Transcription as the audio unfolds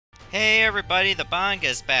Hey everybody, the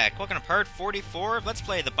Banga's back. Welcome to part 44 of Let's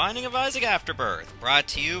Play The Binding of Isaac Afterbirth, brought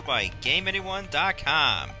to you by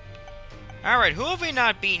GameAnyone.com. Alright, who have we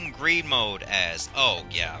not beaten Greed Mode as? Oh,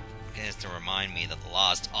 yeah, just to remind me that the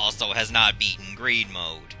Lost also has not beaten Greed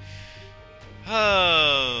Mode.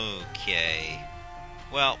 Okay.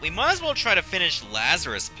 Well, we might as well try to finish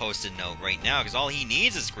Lazarus' posted note right now, because all he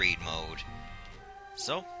needs is Greed Mode.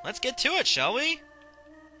 So, let's get to it, shall we?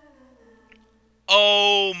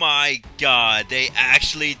 Oh my god, they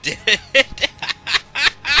actually did it!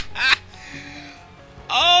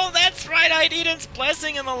 Oh, that's right, I had Eden's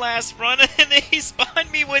Blessing in the last run, and they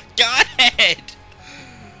spawned me with Godhead!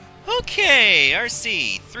 Okay,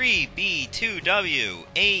 RC 3B2W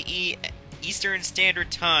AE Eastern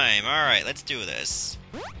Standard Time. Alright, let's do this.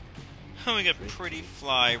 Oh, we got Pretty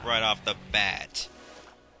Fly right off the bat.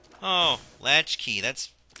 Oh, Latchkey,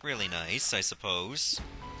 that's really nice, I suppose.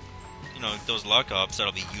 You know, those luck-ups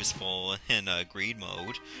that'll be useful in Greed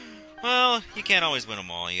Mode. Well, you can't always win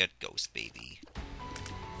them all, you got Ghost Baby.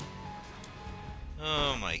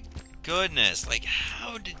 Oh my goodness, like,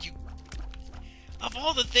 how did you... Of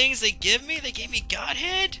all the things they gave me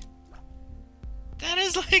Godhead? That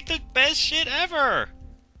is like the best shit ever!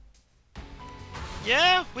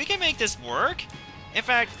 Yeah, we can make this work. In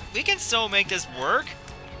fact, we can so make this work.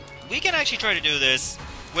 We can actually try to do this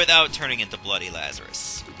without turning into Bloody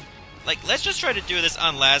Lazarus. Like, let's just try to do this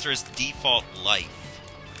on Lazarus' default life.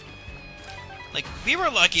 Like, we were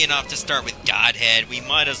lucky enough to start with Godhead, we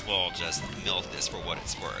might as well just milk this for what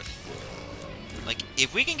it's worth. Like,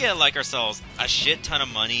 if we can get, like, ourselves a shit ton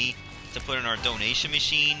of money to put in our donation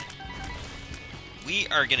machine, we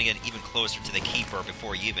are gonna get even closer to the Keeper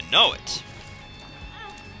before you even know it.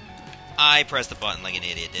 I pressed the button like an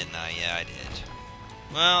idiot, didn't I? Yeah, I did.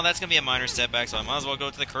 Well, that's gonna be a minor setback, so I might as well go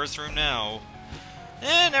to the curse room now.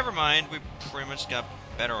 Never mind, we pretty much got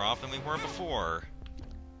better off than we were before.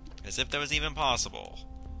 As if that was even possible.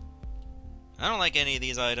 I don't like any of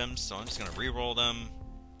these items, so I'm just gonna re-roll them.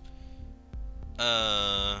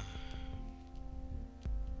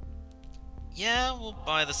 Yeah, we'll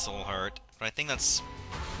buy the Soul Heart, but I think that's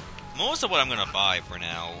most of what I'm gonna buy for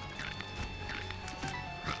now.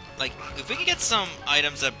 Like, if we can get some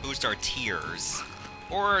items that boost our tiers,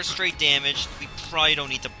 or straight damage, we probably don't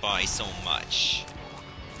need to buy so much.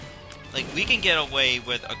 Like, we can get away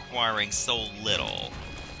with acquiring so little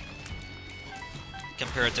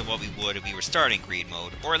compared to what we would if we were starting Greed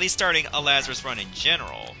Mode, or at least starting a Lazarus run in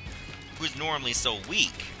general, who's normally so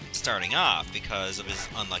weak starting off because of his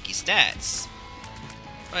unlucky stats.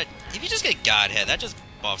 But if you just get Godhead, that just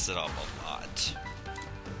buffs it up a lot.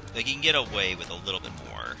 Like, you can get away with a little bit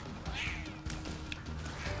more.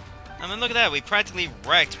 I mean, look at that, we practically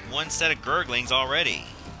wrecked one set of Gurglings already.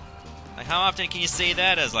 Like, how often can you say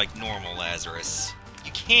that as, like, normal Lazarus?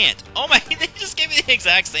 You can't! Oh my, they just gave me the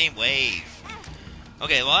exact same wave!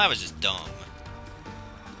 Okay, well, that was just dumb.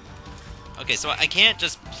 Okay, so I can't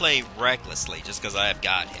just play recklessly just because I have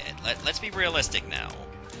Godhead. Let's be realistic now.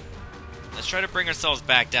 Let's try to bring ourselves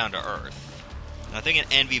back down to Earth. And I think an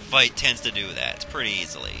Envy fight tends to do that pretty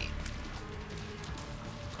easily.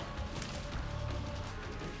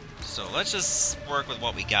 So let's just work with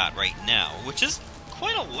what we got right now, which is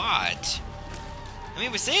quite a lot. I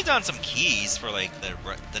mean, we saved on some keys for, like,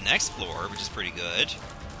 the next floor, which is pretty good.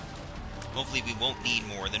 Hopefully we won't need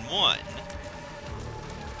more than one.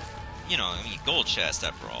 You know, I mean, gold chest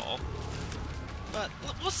after all. But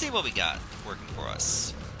we'll see what we got working for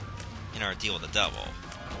us in our deal with the devil.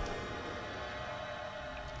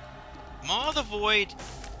 Maw of the Void.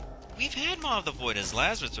 We've had Maw of the Void as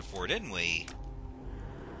Lazarus before, didn't we?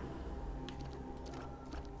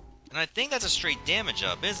 And I think that's a straight damage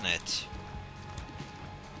up, isn't it?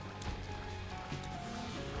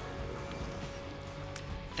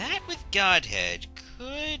 That with Godhead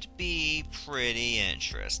could be pretty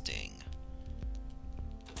interesting.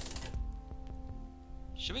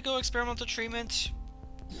 Should we go experimental treatment?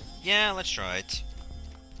 Yeah, let's try it.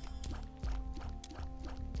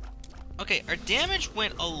 Okay, our damage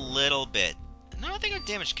went a little bit. No, I think our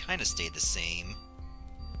damage kind of stayed the same.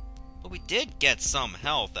 But we did get some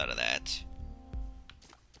health out of that.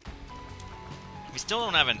 We still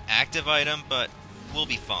don't have an active item, but we'll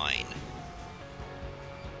be fine.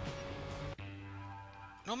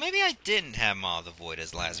 No, maybe I didn't have Maw of the Void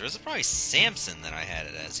as Lazarus. It's probably Samson that I had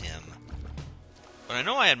it as him. But I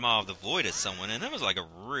know I had Maw of the Void as someone, and that was like a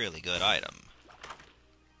really good item.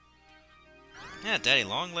 Yeah, Daddy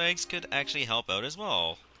Longlegs could actually help out as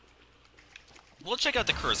well. We'll check out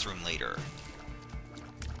the curse room later.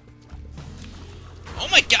 Oh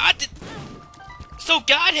my god! So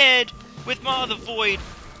Godhead with Maw of the Void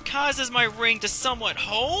causes my ring to somewhat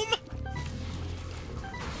home?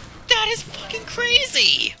 That is fucking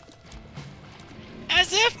crazy!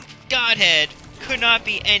 As if Godhead could not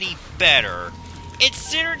be any better. It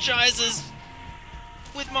synergizes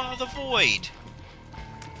with Maw of the Void.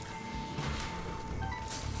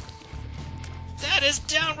 That is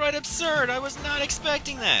downright absurd. I was not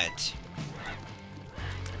expecting that.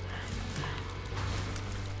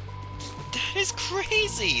 That is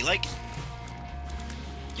crazy. Like,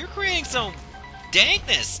 you're creating some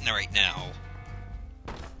dankness right now.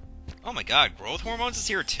 Oh my god, growth hormones is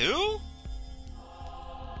here too?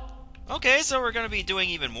 Okay, so we're gonna be doing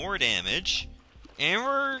even more damage. And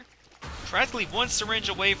we're practically one syringe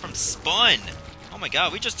away from Spun. Oh my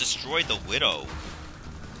god, we just destroyed the Widow.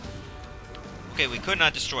 Okay, we could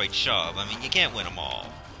not destroy Chubb. I mean, you can't win them all.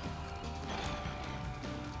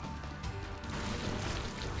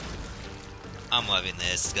 I'm loving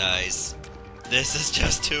this, guys. This is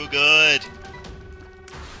just too good.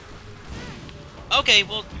 Okay,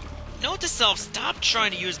 well, note to self, stop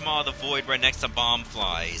trying to use Maw of the Void right next to Bomb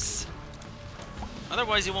Flies.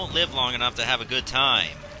 Otherwise, you won't live long enough to have a good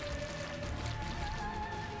time.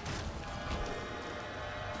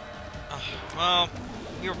 Well,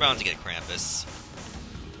 we were bound to get Krampus.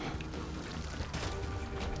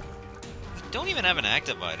 We don't even have an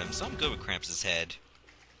active item, so I'm good with Krampus' head.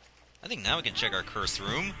 I think now we can check our curse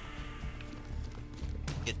room.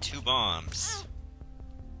 Get 2 bombs.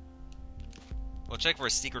 We'll check for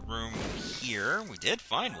a secret room here. We did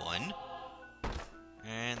find one.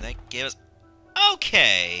 And that gave us...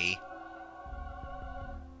 Okay!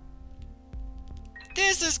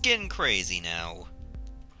 This is getting crazy now.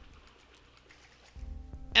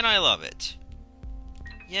 And I love it.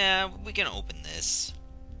 Yeah, we can open this.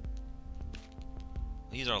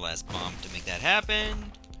 We'll use our last bomb to make that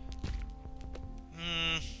happen.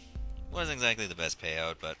 Wasn't exactly the best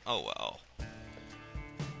payout, but oh well.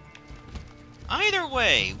 Either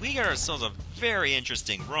way, we got ourselves a very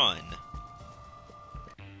interesting run.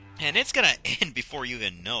 And it's gonna end before you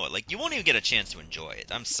even know it. Like, you won't even get a chance to enjoy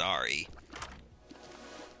it. I'm sorry.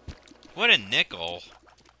 What a nickel.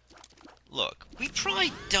 Look, we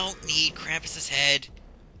probably don't need Krampus' head.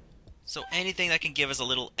 So anything that can give us a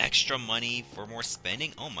little extra money for more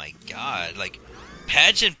spending? Oh my god, like,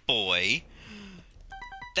 Pageant Boy?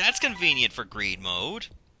 That's convenient for greed mode.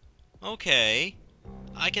 Okay,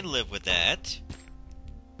 I can live with that.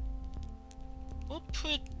 We'll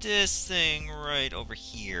put this thing right over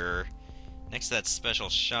here, next to that special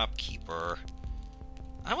shopkeeper.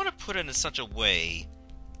 I want to put it in such a way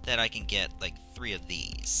that I can get, like, 3 of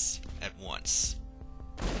these at once.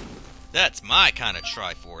 That's my kind of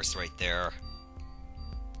Triforce right there.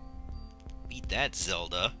 Beat that,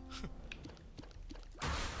 Zelda.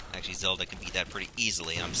 Actually, Zelda can beat that pretty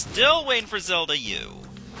easily. I'm still waiting for Zelda U.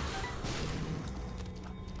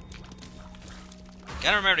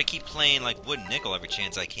 Gotta remember to keep playing, like, Wooden Nickel every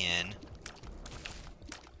chance I can.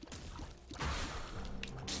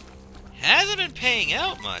 Hasn't been paying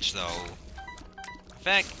out much, though. In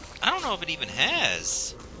fact, I don't know if it even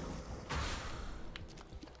has.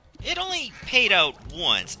 It only paid out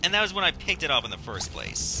once, and that was when I picked it up in the first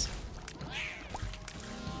place.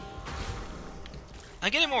 I'm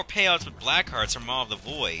getting more payouts with black hearts from Maw of the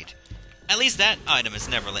Void. At least that item has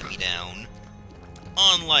never let me down.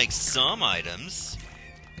 Unlike some items.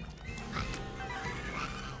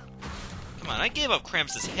 Come on, I gave up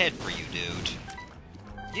Krampus' head for you, dude.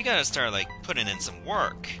 You gotta start, like, putting in some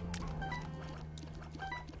work.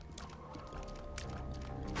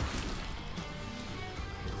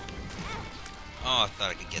 Oh, I thought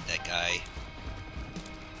I could get that guy.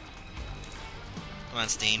 Come on,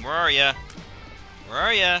 Steen, where are ya? Where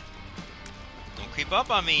are ya? Don't creep up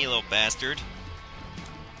on me, you little bastard.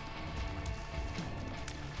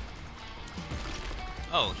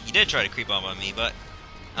 Oh, he did try to creep up on me, but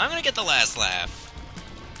I'm gonna get the last laugh.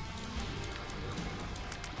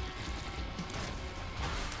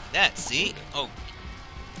 That, see? Oh.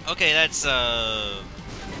 Okay, that's,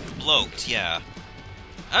 bloat, yeah.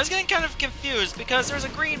 I was getting kind of confused because there's a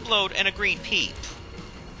green bloat and a green peep.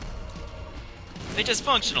 They just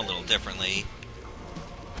function a little differently.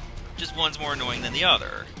 Just one's more annoying than the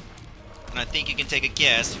other. And I think you can take a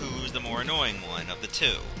guess who's the more annoying one of the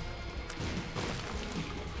two.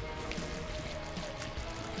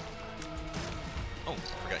 Oh,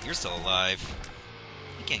 I forgot you're still alive.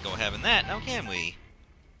 We can't go having that, now can we?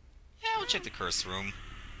 Yeah, we'll check the curse room.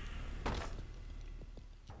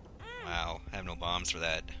 Wow, I have no bombs for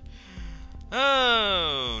that.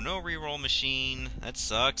 Oh, no reroll machine. That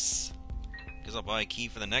sucks. Guess I'll buy a key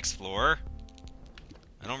for the next floor.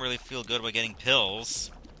 I don't really feel good about getting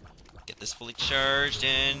pills. get this fully charged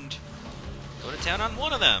and go to town on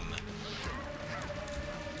one of them.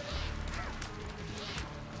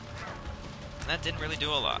 That didn't really do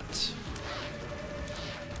a lot.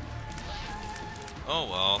 Oh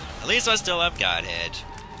well, at least I still have Godhead.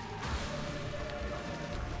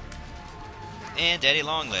 And Daddy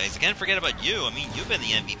Longlegs. I can't forget about you. I mean, you've been the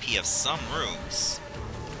MVP of some rooms.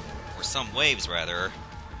 Or some waves, rather.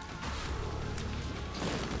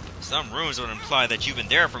 Some rooms would imply that you've been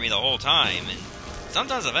there for me the whole time, and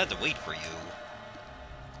sometimes I've had to wait for you.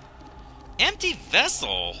 Empty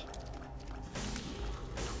vessel?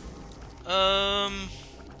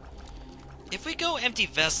 If we go empty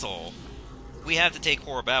vessel, we have to take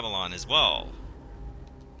Whore Babylon as well.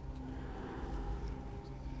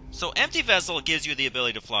 So empty vessel gives you the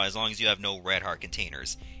ability to fly as long as you have no red heart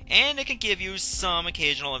containers, and it can give you some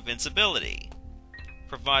occasional invincibility,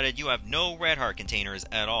 provided you have no red heart containers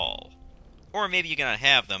at all. Or maybe you cannot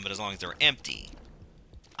have them, but as long as they're empty.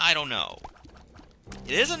 I don't know.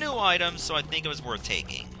 It is a new item, so I think it was worth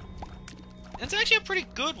taking. And it's actually a pretty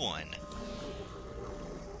good one.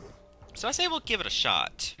 So I say we'll give it a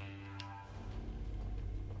shot.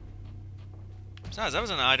 Besides, that was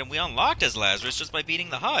an item we unlocked as Lazarus just by beating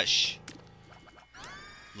the Hush.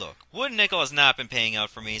 Look, Wood Nickel has not been paying out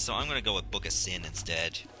for me, so I'm gonna go with Book of Sin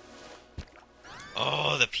instead.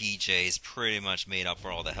 Oh, the PJ's pretty much made up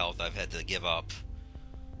for all the health I've had to give up.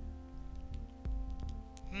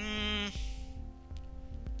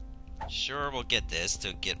 Sure, we'll get this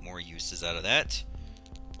to get more uses out of that.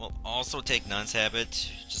 We'll also take Nun's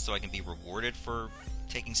Habit, just so I can be rewarded for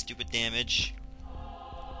taking stupid damage.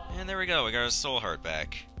 And there we go, we got our Soul Heart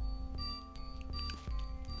back.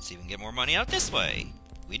 Let's see if we can get more money out this way.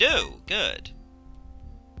 We do! Good.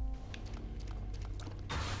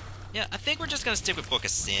 Yeah, I think we're just gonna stick with Book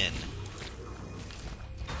of Sin.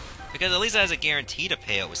 Because at least it has a guarantee to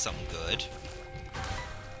pay out with something good.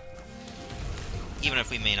 Even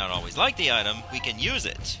if we may not always like the item, we can use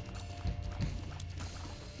it.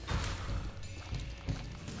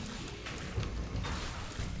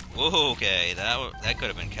 Whoa, okay, that could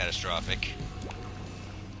have been catastrophic.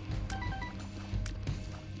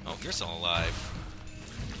 Oh, you're still alive.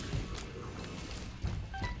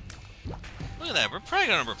 Look at that, we're probably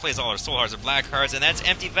going to replace all our Soul Hearts with Black Hearts, and that's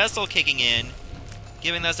Empty Vessel kicking in,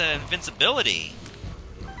 giving us an invincibility.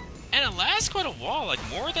 And it lasts quite a while, like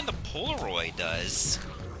more than the Polaroid does.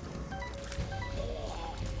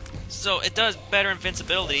 So it does better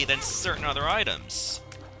invincibility than certain other items.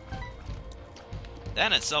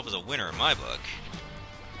 That in itself is a winner in my book.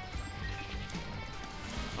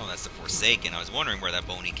 Oh, that's the Forsaken. I was wondering where that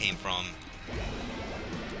bony came from.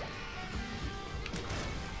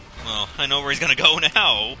 Well, I know where he's gonna go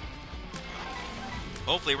now.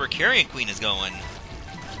 Hopefully where Carrion Queen is going.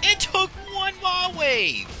 It took one Maw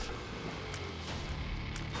Wave!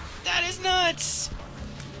 That is nuts!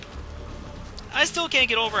 I still can't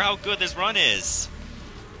get over how good this run is.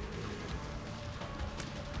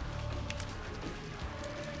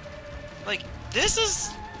 Like, this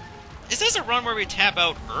is... Is this a run where we tap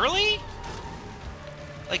out early?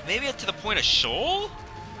 Like, maybe to the point of Shoal?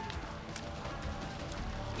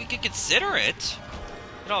 We could consider it.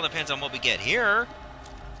 It all depends on what we get here.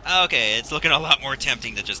 Okay, it's looking a lot more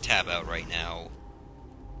tempting to just tap out right now.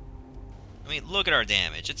 I mean, look at our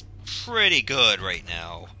damage. It's pretty good right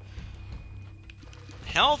now.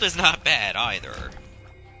 Health is not bad either.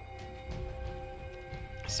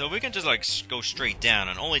 So we can just, like, go straight down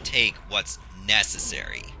and only take what's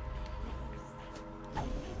necessary.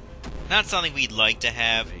 Not something we'd like to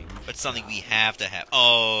have, but something we have to have.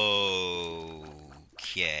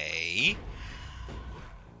 Okay.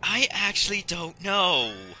 I actually don't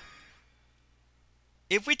know.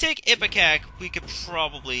 If we take Ipecac, we could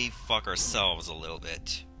probably fuck ourselves a little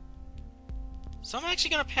bit. So I'm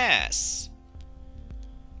actually gonna pass.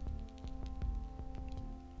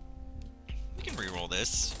 We can reroll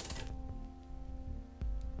this.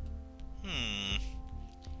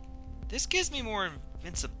 This gives me more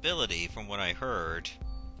invincibility from what I heard.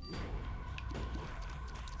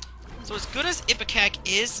 So as good as Ipecac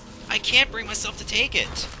is, I can't bring myself to take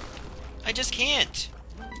it. I just can't.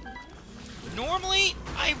 Normally,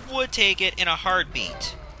 I would take it in a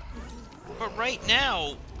heartbeat. But right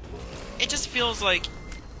now, it just feels like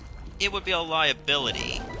it would be a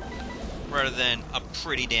liability rather than a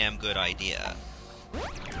pretty damn good idea.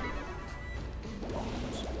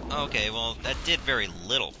 Okay, well, that did very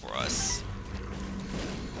little for us.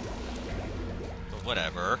 But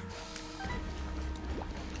whatever.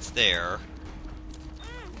 It's there.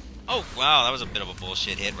 Oh, wow, that was a bit of a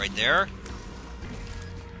bullshit hit right there.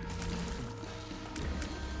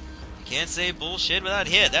 Can't say bullshit without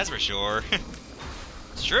hit, that's for sure.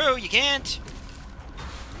 It's true, you can't.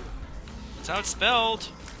 That's how it's spelled.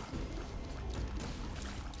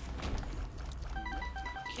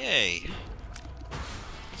 Okay.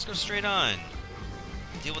 Let's go straight on.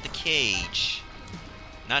 Deal with the cage.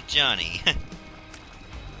 Not Johnny.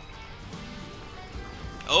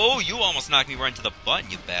 Oh, you almost knocked me right into the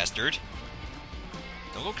button, you bastard.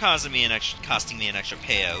 Don't go costing me an extra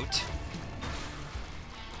payout.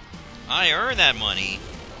 I earned that money,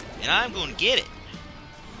 and I'm going to get it.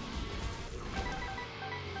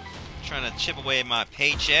 Trying to chip away at my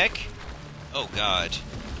paycheck. Oh god.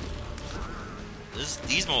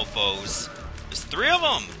 These mofos. There's 3 of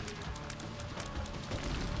them.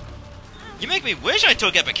 You make me wish I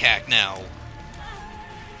took Epic Hack now.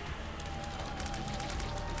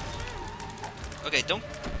 Okay, don't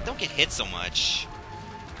get hit so much.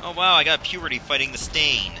 Oh wow, I got puberty fighting the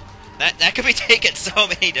stain. That could be taken so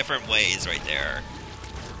many different ways right there.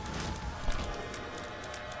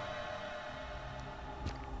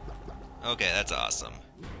 Okay, that's awesome.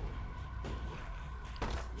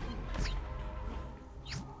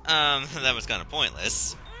 That was kind of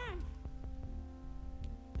pointless.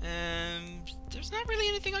 There's not really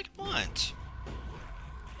anything I could want.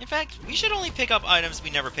 In fact, we should only pick up items we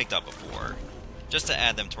never picked up before, just to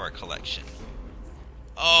add them to our collection.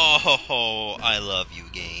 Oh, I love you,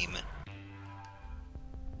 game.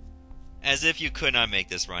 As if you could not make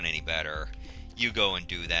this run any better. You go and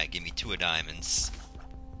do that, give me 2 of diamonds.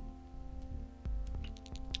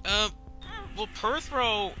 Well, per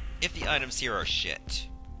throw if the items here are shit.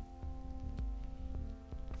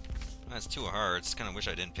 That's 2 of hearts. Kinda wish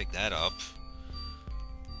I didn't pick that up.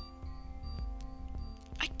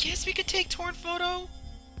 I guess we could take Torn Photo?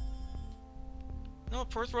 No,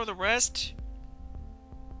 per throw the rest?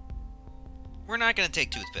 We're not gonna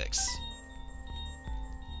take Toothpicks.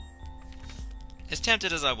 As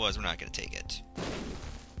tempted as I was, we're not gonna take it.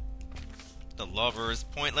 The Lover is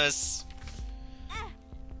pointless.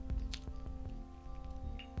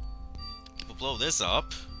 We'll blow this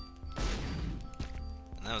up.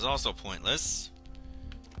 And that was also pointless.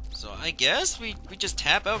 So I guess we just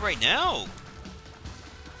tap out right now.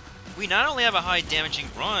 We not only have a high damaging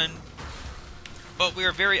run, but we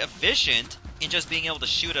are very efficient in just being able to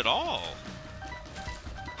shoot at all.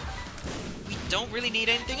 We don't really need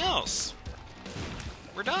anything else.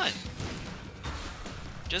 We're done.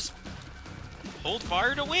 Just hold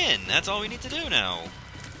fire to win. That's all we need to do now.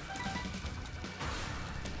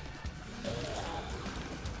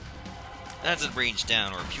 That's a range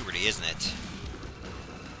down or a puberty, isn't it?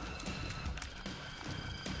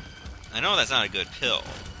 I know that's not a good pill.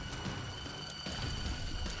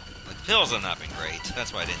 Like, pills have not been great.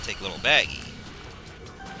 That's why I didn't take Little Baggy.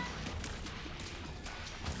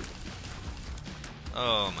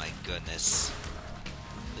 Oh my goodness.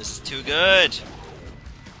 This is too good.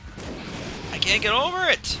 I can't get over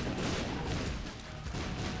it.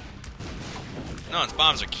 No, its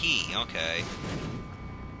bombs are key. Okay.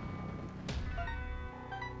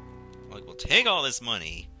 Like, we'll take all this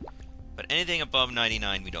money, but anything above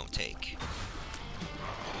 99 we don't take.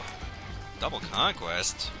 Double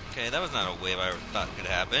Conquest? Okay, that was not a wave I ever thought could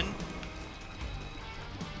happen.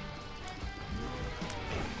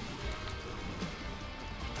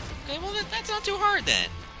 Okay, well that's not too hard then.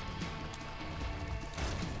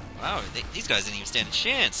 Wow, these guys didn't even stand a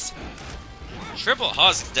chance. Triple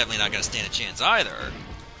Husk is definitely not going to stand a chance either.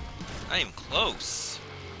 Not even close.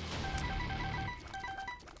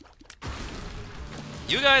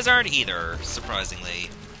 You guys aren't either, surprisingly.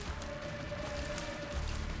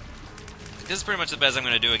 This is pretty much the best I'm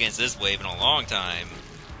going to do against this wave in a long time.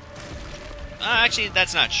 Actually,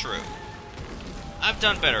 that's not true. I've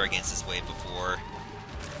done better against this wave before.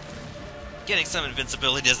 Getting some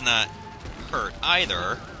invincibility does not hurt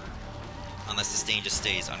either. Unless the stain just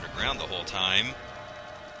stays underground the whole time.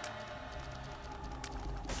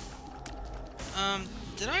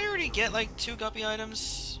 Did I already get, like, 2 Guppy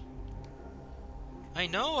items? I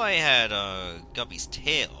know I had, Guppy's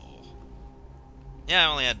tail. Yeah,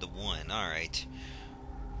 I only had the 1, alright.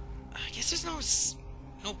 I guess there's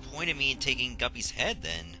no point in me taking Guppy's head,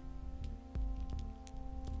 then.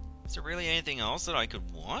 Is there really anything else that I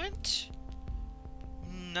could want?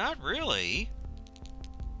 Not really.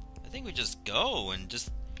 I think we just go and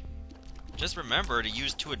just remember to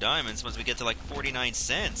use 2 of diamonds once we get to like 49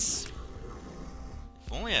 cents.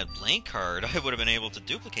 If only I had blank card, I would have been able to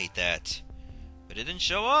duplicate that. But it didn't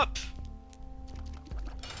show up.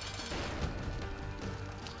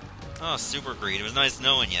 Oh, Super Greed. It was nice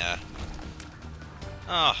knowing ya.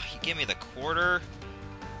 Oh, you give me the quarter?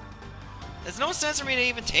 There's no sense for me to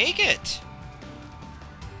even take it.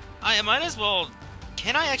 I might as well...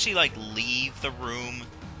 Can I actually, like, leave the room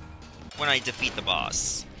when I defeat the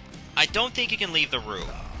boss? I don't think you can leave the room.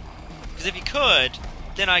 Because if you could,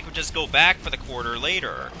 then I could just go back for the quarter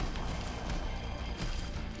later.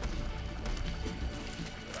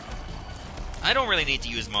 I don't really need to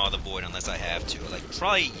use Maw of the Void unless I have to. Like,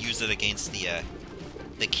 probably use it against the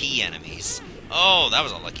key enemies. Oh, that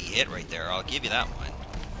was a lucky hit right there. I'll give you that one.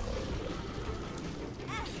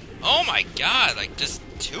 Oh my god, like, just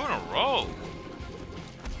 2 in a row.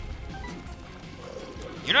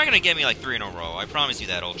 You're not gonna get me like 3 in a row. I promise you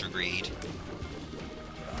that, Ultra Greed.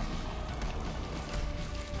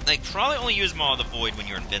 Like, probably only use Maw of the Void when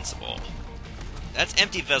you're invincible. That's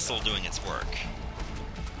Empty Vessel doing its work.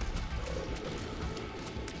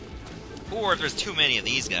 Or if there's too many of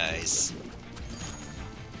these guys.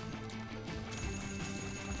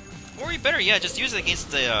 Or you better, yeah, just use it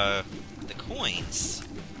against the coins.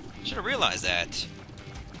 Should have realized that.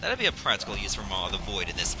 That'd be a practical use for Maw of the Void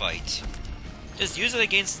in this fight. Just use it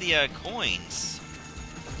against the coins.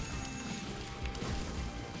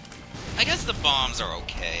 I guess the bombs are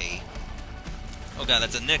okay. Oh god,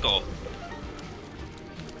 that's a nickel.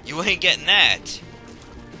 You ain't getting that.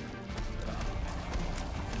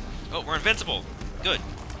 Oh, we're invincible. Good.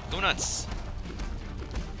 Go nuts.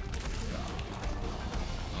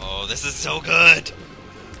 Oh, this is so good.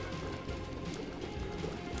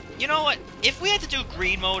 You know what? If we had to do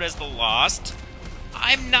Greed Mode as the Lost,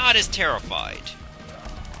 I'm not as terrified.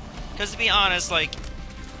 Because to be honest, like,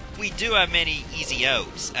 we do have many easy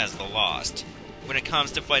outs as the Lost when it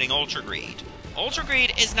comes to fighting Ultra Greed. Ultra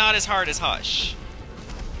Greed is not as hard as Hush.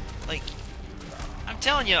 Like, I'm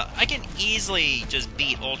telling you, I can easily just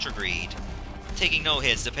beat Ultra Greed, taking no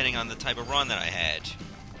hits depending on the type of run that I had.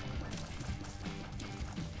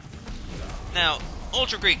 Now,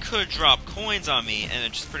 Ultra Greed could drop coins on me and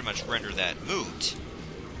it just pretty much render that moot.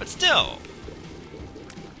 But still,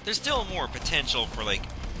 there's still more potential for, like,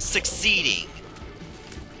 succeeding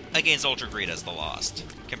against Ultra Greed as the Lost,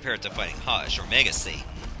 compared to fighting Hush or Mega Satan.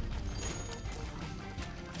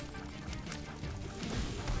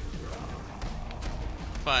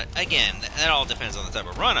 But, again, that all depends on the type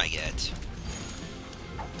of run I get.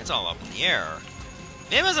 It's all up in the air.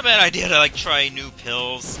 Maybe it was a bad idea to, like, try new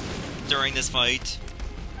pills during this fight.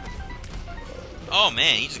 Oh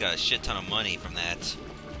man, he just got a shit ton of money from that.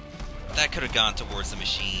 That could have gone towards the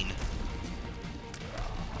machine.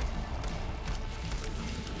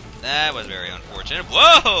 That was very unfortunate.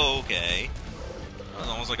 Whoa, okay. That was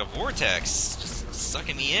almost like a vortex, just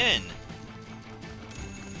sucking me in.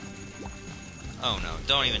 Oh no,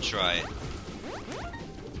 don't even try it.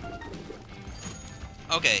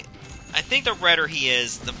 Okay, I think the redder he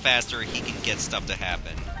is, the faster he can get stuff to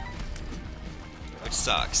happen. Which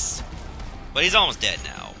sucks. But he's almost dead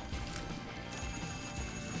now.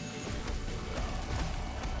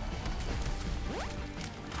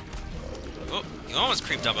 Oh, you almost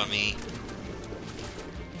creeped up on me.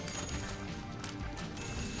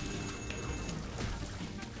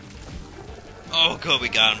 Oh, good, we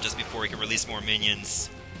got him just before he could release more minions.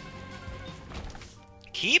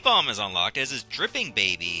 Key Bomb is unlocked as his Dripping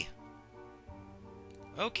Baby.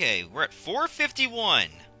 Okay, we're at 451.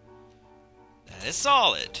 That is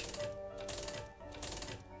solid.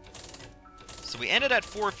 So we ended at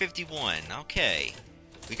 451. Okay.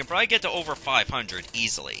 We can probably get to over 500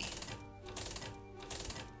 easily.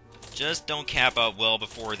 Just don't cap out well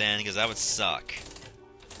before then, because that would suck.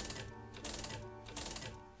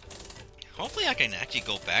 Hopefully I can actually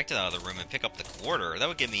go back to that other room and pick up the quarter. That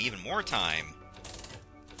would give me even more time.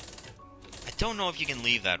 I don't know if you can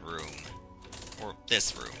leave that room. Or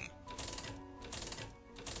this room.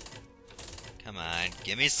 Come on,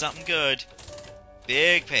 give me something good.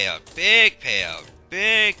 Big payout, big payout,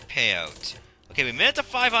 big payout. Okay, we made it to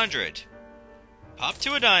 500. Pop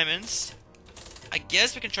 2 of diamonds. I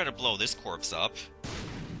guess we can try to blow this corpse up.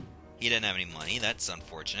 He didn't have any money, that's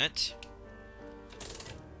unfortunate.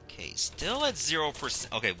 Okay, still at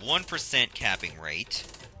 0%. Okay, 1% capping rate.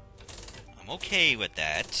 I'm okay with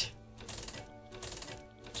that.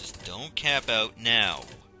 Just don't cap out now.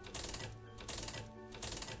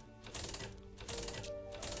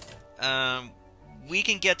 We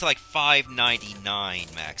can get to like 599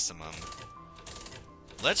 maximum.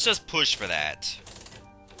 Let's just push for that.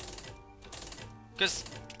 Because,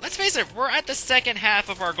 let's face it, we're at the second half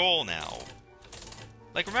of our goal now.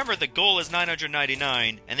 Like, remember, the goal is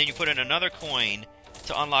 999, and then you put in another coin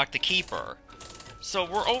to unlock the Keeper. So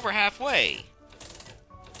we're over halfway.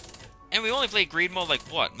 And we only played Greed Mode like,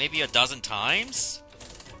 what, maybe a dozen times?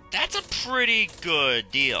 That's a pretty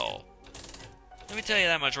good deal. Let me tell you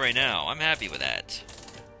that much right now. I'm happy with that.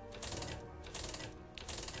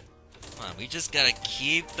 Come on, we just gotta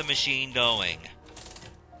keep the machine going.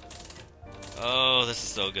 Oh, this is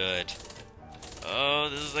so good. Oh,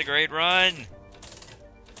 this is a great run.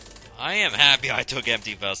 I am happy I took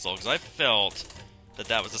Empty Vessel, because I felt that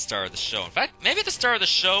that was the start of the show. In fact, maybe the start of the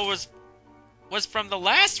show was from the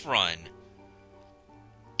last run.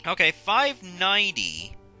 Okay,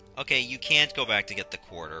 590. Okay, you can't go back to get the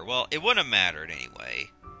quarter. Well, it wouldn't have mattered anyway.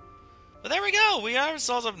 But there we go. We got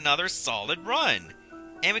ourselves another solid run.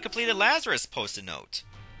 And we completed Lazarus post-it note.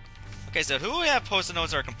 Okay, so who do we have post-it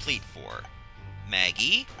notes are complete for?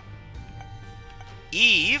 Maggie,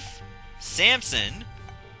 Eve, Samson,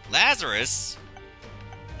 Lazarus,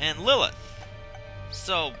 and Lilith.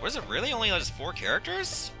 So, was it really only just 4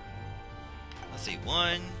 characters? Let's see,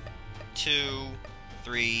 1, 2,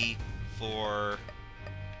 3, 4...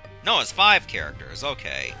 No, it's 5 characters,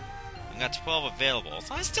 okay. We got 12 available,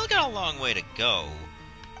 so I still got a long way to go.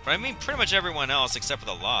 But I mean, pretty much everyone else, except for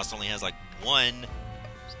the Lost, only has like 1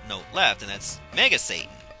 note left, and that's Mega Satan.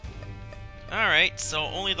 Alright, so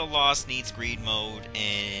only the Lost needs Greed Mode,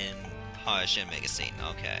 and Hush and Mega Satan,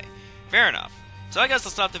 okay. Fair enough. So I guess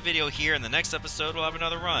I'll stop the video here. In the next episode, we'll have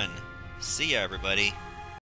another run. See ya, everybody.